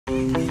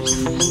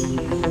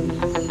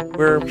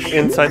We're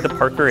inside the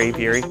Parker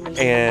Aviary,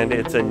 and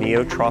it's a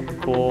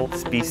neotropical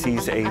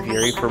species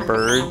aviary for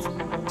birds.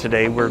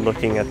 Today we're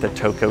looking at the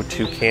Toco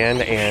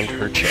toucan and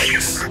her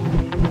chicks.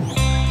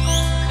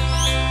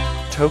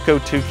 Toco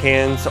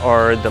toucans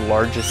are the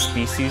largest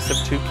species of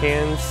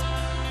toucans.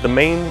 The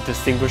main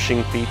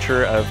distinguishing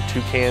feature of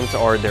toucans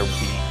are their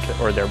beak,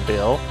 or their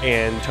bill,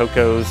 and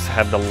Tocos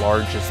have the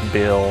largest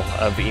bill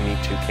of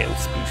any toucan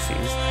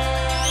species.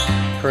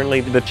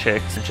 Currently the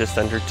chicks are just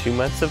under 2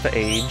 months of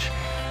age,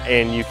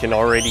 and you can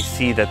already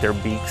see that their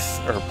beaks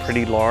are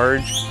pretty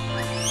large.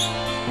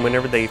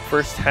 Whenever they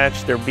first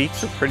hatch, their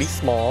beaks are pretty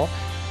small,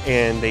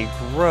 and they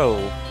grow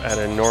at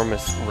an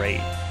enormous rate.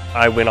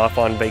 I went off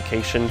on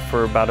vacation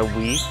for about a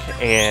week,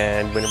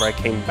 and whenever I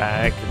came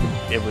back,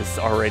 it was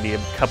already a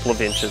couple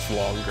of inches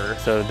longer.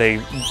 So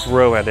they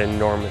grow at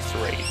enormous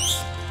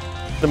rates.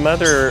 The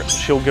mother,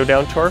 she'll go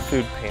down to our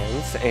food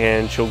pans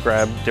and she'll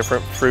grab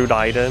different fruit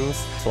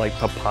items like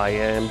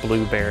papaya and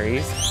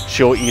blueberries.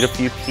 She'll eat a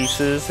few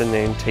pieces and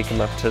then take them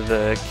up to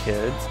the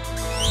kids.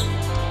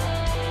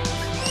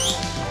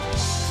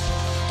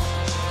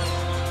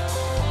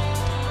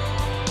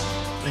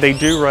 They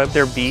do rub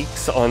their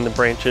beaks on the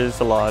branches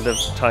a lot of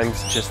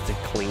times just to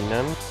clean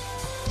them.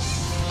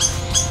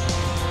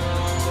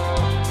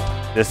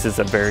 This is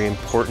a very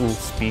important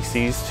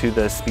species to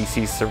the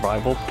species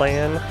survival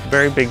plan.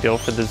 Very big deal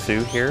for the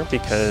zoo here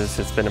because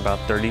it's been about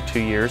 32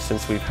 years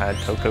since we've had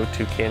Toco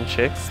toucan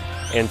chicks.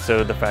 And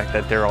so the fact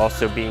that they're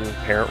also being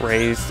parent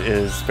raised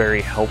is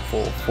very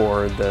helpful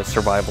for the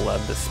survival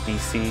of the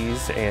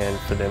species and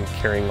for them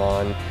carrying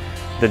on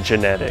the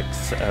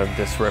genetics of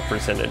this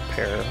represented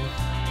pair.